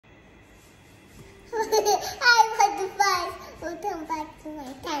Welcome back to my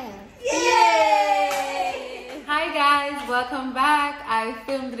channel. Yay! Hi guys, welcome back. I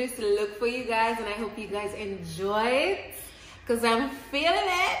filmed this look for you guys and I hope you guys enjoy it because I'm feeling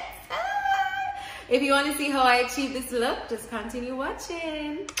it. If you want to see how I achieve this look, just continue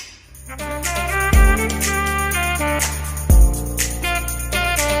watching.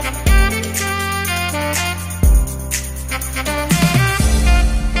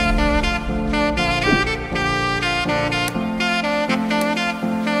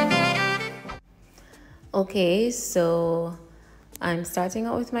 Okay, so I'm starting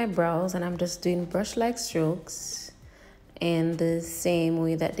out with my brows and I'm just doing brush-like strokes in the same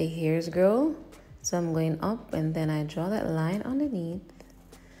way that the hairs grow. So I'm going up and then I draw that line underneath.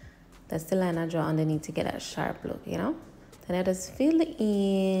 That's the line I draw underneath to get that sharp look, you know? Then I just fill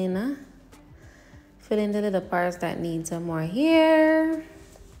in the little parts that need some more hair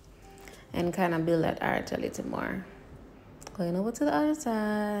and kind of build that arch a little more. Going over to the other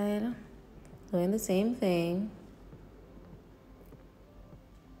side. Doing the same thing.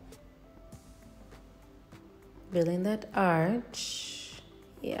 Building that arch.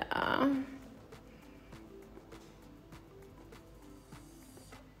 Yeah.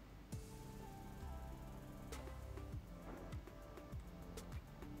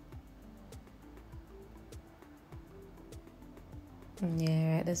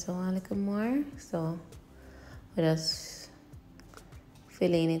 Yeah, right. This one a little more. So we just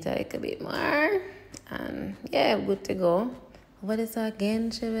filling it a little bit more and yeah, good to go. What is that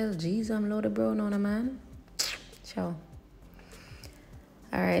again, Chevel? Jeez, I'm loaded bro now, man. Ciao.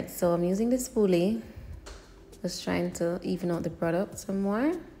 All right, so I'm using the spoolie, just trying to even out the product some more.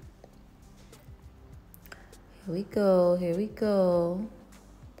 Here we go, here we go.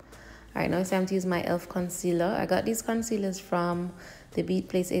 All right, now it's time to use my e.l.f. concealer. I got these concealers from the Beat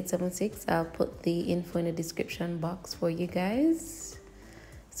Place 876. I'll put the info in the description box for you guys,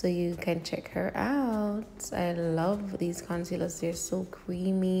 so you can check her out. I love these concealers. They're so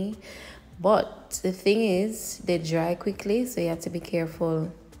creamy. But the thing is, they dry quickly, so you have to be careful.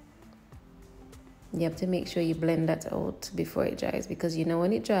 You have to make sure you blend that out before it dries, because you know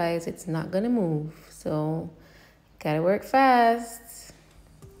when it dries, it's not gonna move. So, gotta work fast.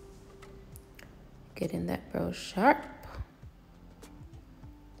 Getting that brow sharp.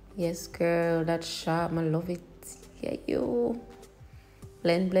 Yes, girl, that's sharp. I love it. Yeah, you.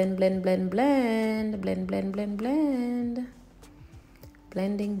 Blend, blend, blend, blend, blend, blend, blend, blend, blend.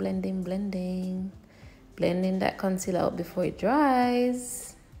 Blending, blending, blending. Blending that concealer out before it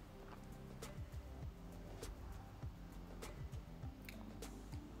dries.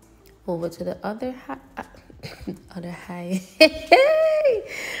 Over to the other eye.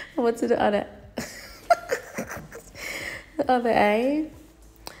 Over to the other the other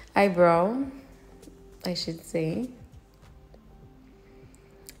eyebrow, I should say.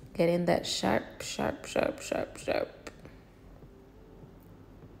 Getting that sharp, sharp, sharp, sharp, sharp.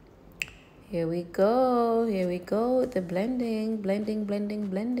 Here we go. Here we go with the blending, blending, blending,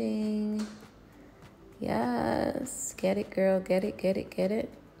 blending. Yes. Get it, girl. Get it, get it, get it.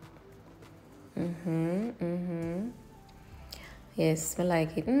 Yes, I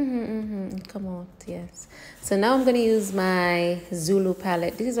like it. Come on, yes. So now I'm going to use my Zulu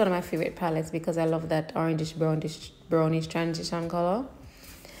palette. This is one of my favorite palettes because I love that orangish, brownish transition color.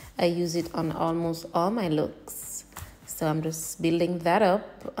 I use it on almost all my looks. So I'm just building that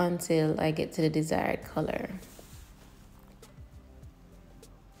up until I get to the desired color.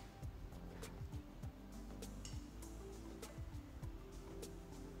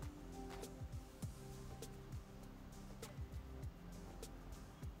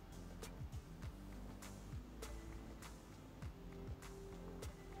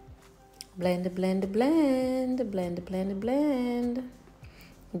 Blend, blend, blend, blend, blend, blend.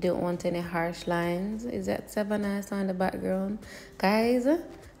 Don't want any harsh lines. Is that Savannah on the background? Guys,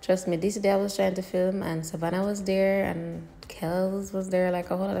 trust me, this day I was trying to film and Savannah was there and Kels was there, like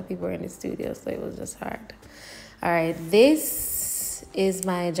a whole lot of people were in the studio, so it was just hard. All right, this is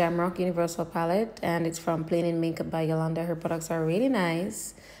my Jamrock Universal palette and it's from Plain in Makeup by Yolanda. Her products are really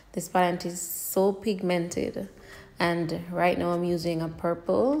nice. This palette is so pigmented and right now I'm using a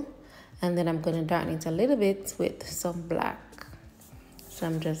purple and then I'm going to darken it a little bit with some black. So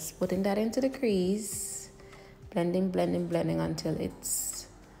I'm just putting that into the crease, blending, blending, blending until it's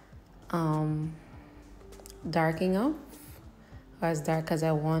darking up or as dark as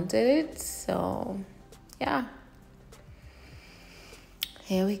I wanted it. So yeah,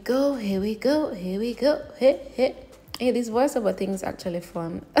 here we go, here we go, here we go. Hey, this voiceover thing is actually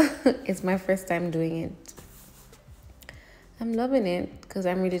fun. It's my first time doing it. I'm loving it because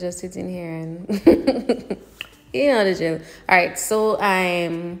I'm really just sitting here and You know the drill. All right, so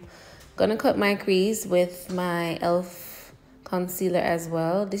I'm gonna cut my crease with my e.l.f. concealer as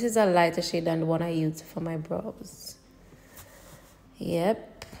well. This is a lighter shade than the one I used for my brows.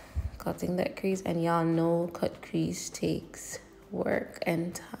 Yep, cutting that crease, and y'all know cut crease takes work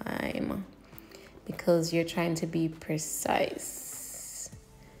and time because you're trying to be precise.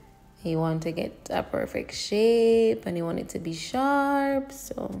 You want to get a perfect shape and you want it to be sharp,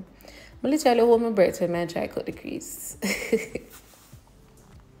 so I'm literally hold my breath when I try to cut the crease.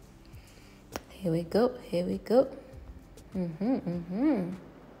 Here we go, here we go.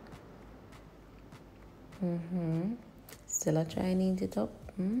 Still a try need it up.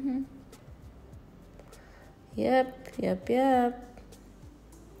 Yep.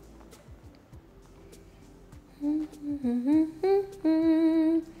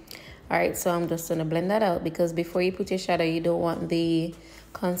 Alright, so I'm just gonna blend that out because before you put your shadow, you don't want the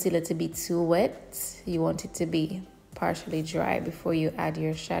concealer to be too wet. You want it to be partially dry before you add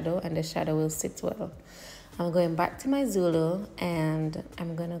your shadow, and the shadow will sit well. I'm going back to my Zulu and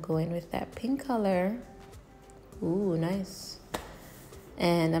I'm gonna go in with that pink color. Ooh, nice.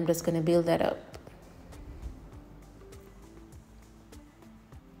 And I'm just gonna build that up.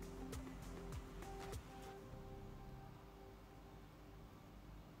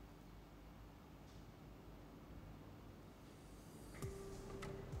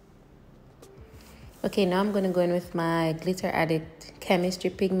 Okay, now I'm gonna go in with my Glitter Addict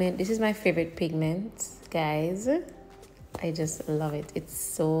Chemistry pigment. This is my favorite pigment, guys. I just love it. It's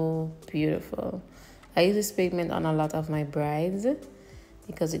so beautiful. I use this pigment on a lot of my brides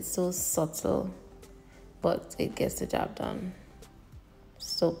because it's so subtle, but it gets the job done.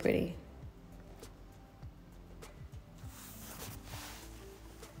 So pretty.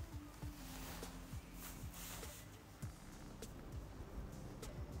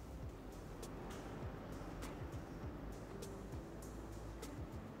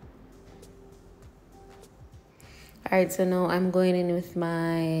 Alright, so now I'm going in with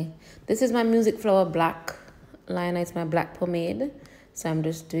this is my Music Flower black liner. It's my black pomade. So I'm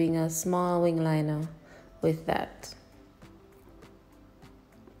just doing a small wing liner with that.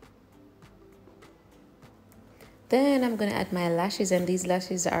 Then I'm gonna add my lashes, and these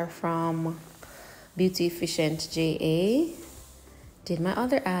lashes are from Beauty Efficient JA. Did my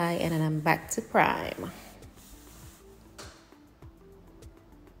other eye, and then I'm back to prime.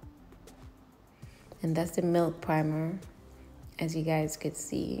 And that's the milk primer, as you guys could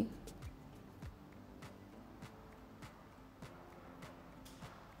see.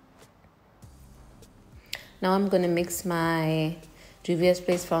 Now I'm gonna mix my Juvia's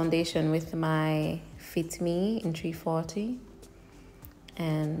Place foundation with my FitMe in 340.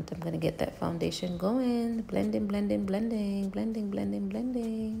 And I'm gonna get that foundation going. Blending. Blender.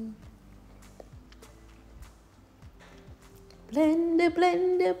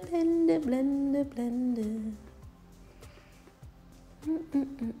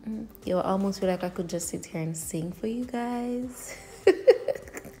 Yo, I almost feel like I could just sit here and sing for you guys.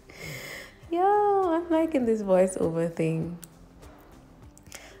 Yo, I'm liking this voiceover thing.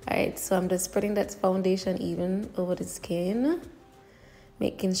 Alright, so I'm just spreading that foundation even over the skin,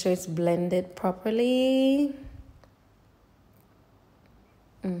 making sure it's blended properly.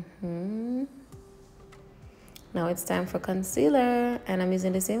 Now it's time for concealer, and I'm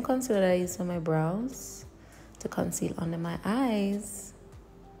using the same concealer that I use for my brows to conceal under my eyes.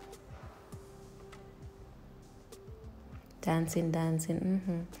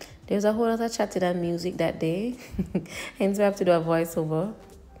 Dancing. There's a whole lot of chatting and music that day. Hence we have to do a voiceover.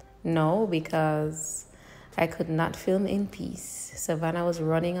 No, because I could not film in peace. Savannah was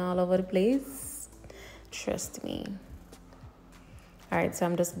running all over the place. Trust me. Alright, so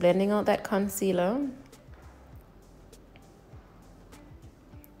I'm just blending out that concealer.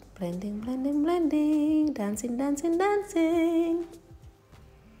 Blending. Dancing.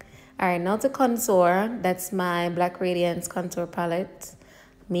 Alright, now to contour. That's my Black Radiance contour palette,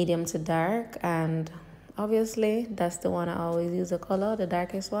 medium to dark, and obviously that's the one I always use, the color, the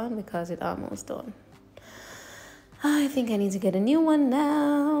darkest one, because it's almost done. I think I need to get a new one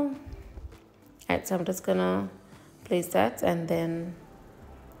now. Alright, so I'm just gonna place that, and then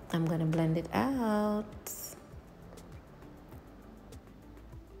I'm gonna blend it out.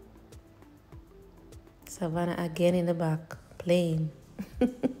 Savannah again in the back, playing.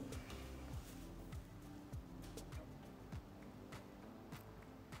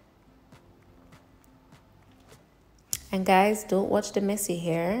 And guys, don't watch the messy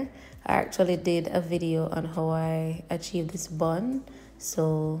hair. I actually did a video on how I achieved this bun.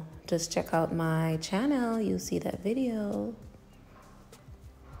 So just check out my channel. You'll see that video.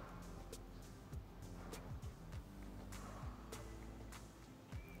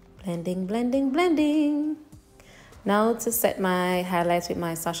 Blending, blending, blending. Now to set my highlights with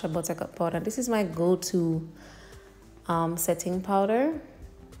my Sacha Buttercup powder. This is my go-to setting powder.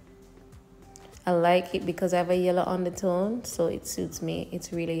 I like it because I have a yellow undertone, so it suits me.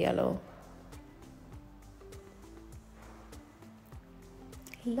 It's really yellow.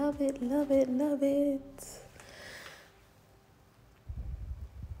 Love it, love it, love it.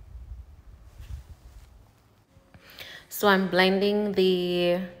 So I'm blending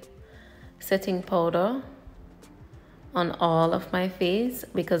the setting powder on all of my face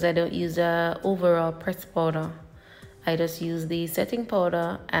because I don't use a overall pressed powder. I just use the setting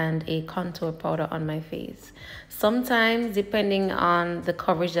powder and a contour powder on my face. Sometimes, depending on the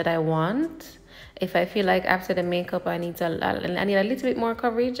coverage that I want, if I feel like after the makeup I need a little bit more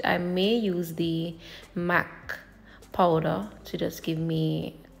coverage, I may use the MAC powder to just give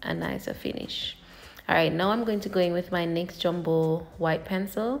me a nicer finish. All right, now I'm going to go in with my NYX Jumbo white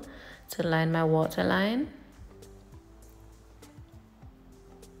pencil to line my waterline.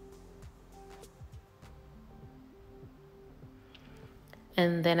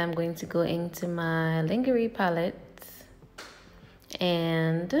 And then I'm going to go into my Lingerie palette,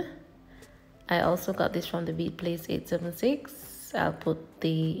 and I also got this from the Beat Place 876. I'll put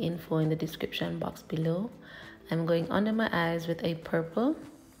the info in the description box below. I'm going under my eyes with a purple.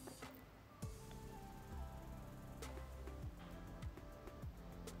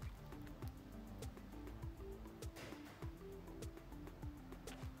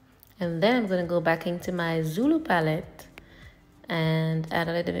 And then I'm going to go back into my Zulu palette and add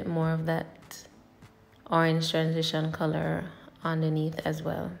a little bit more of that orange transition color underneath as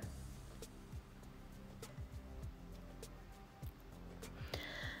well.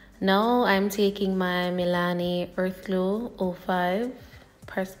 Now I'm taking my Milani Earth Glow 05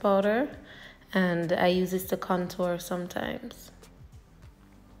 pressed powder, and I use this to contour sometimes.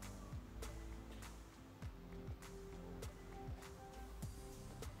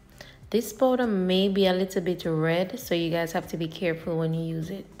 This powder may be a little bit red, so you guys have to be careful when you use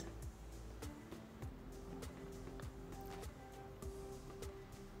it.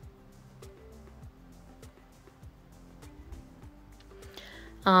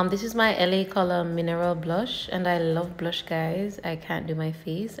 This is my LA Color Mineral Blush, and I love blush, guys. I can't do my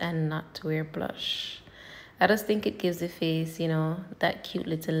face and not wear blush. I just think it gives the face, you know, that cute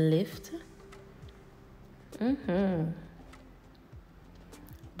little lift.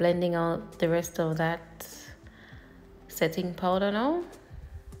 Blending out the rest of that setting powder now.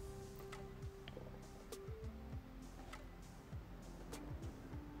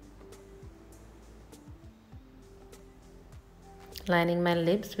 Lining my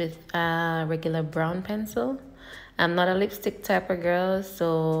lips with a regular brown pencil. I'm not a lipstick type of girl,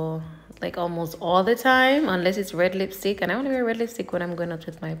 so like almost all the time, unless it's red lipstick, and I only wear red lipstick when I'm going out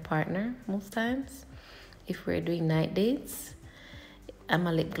with my partner most times. If we're doing night dates, I'm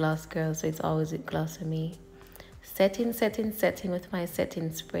a lip gloss girl, so it's always lip gloss for me. Setting, setting, setting with my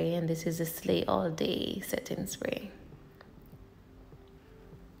setting spray, and this is a Slay All Day setting spray.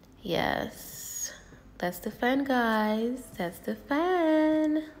 Yes, that's the fan, guys. That's the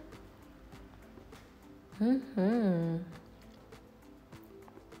fan.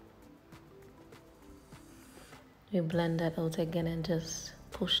 We blend that out again and just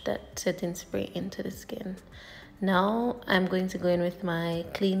push that setting spray into the skin. Now I'm going to go in with my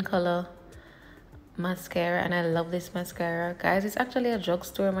Clean Color mascara, and I love this mascara, guys. It's actually a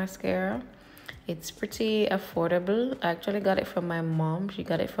drugstore mascara. It's pretty affordable. I actually got it from my mom. She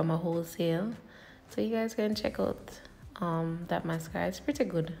got it from a wholesale, so you guys can check out that mascara. It's pretty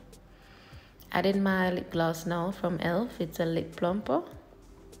good. Added my lip gloss now from ELF. It's a lip plumper,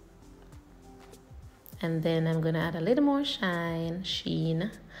 and then I'm gonna add a little more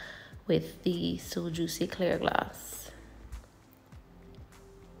sheen with the So Juicy Clear Gloss.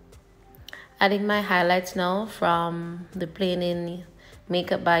 Adding my highlights now from the Plain In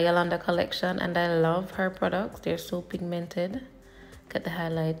Makeup by Yolanda collection, and I love her products. They're so pigmented. Get the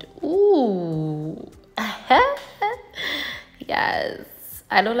highlight. Ooh. Yes.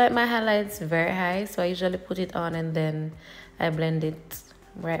 I don't like my highlights very high, so I usually put it on and then I blend it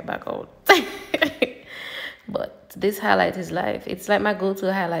right back out. But this highlight is life. It's like my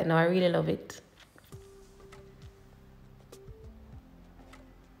go-to highlight now. I really love it.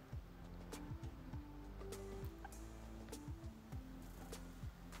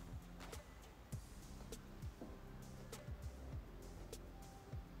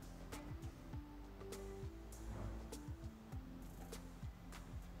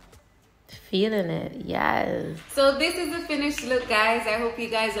 Feeling it, yes. So this is the finished look, guys. I hope you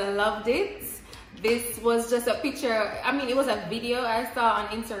guys loved it. This was just a picture. I mean, it was a video I saw on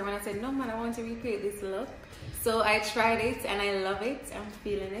Instagram and I said, no man, I want to recreate this look. So I tried it and I love it. I'm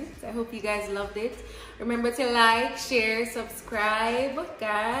feeling it. I hope you guys loved it. Remember to like, share, subscribe,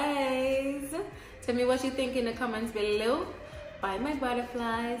 guys. Tell me what you think in the comments below. Bye, my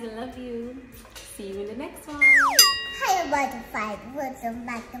butterflies. I love you. See you in the next one. Hi, butterflies. Welcome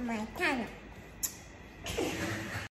back to my channel.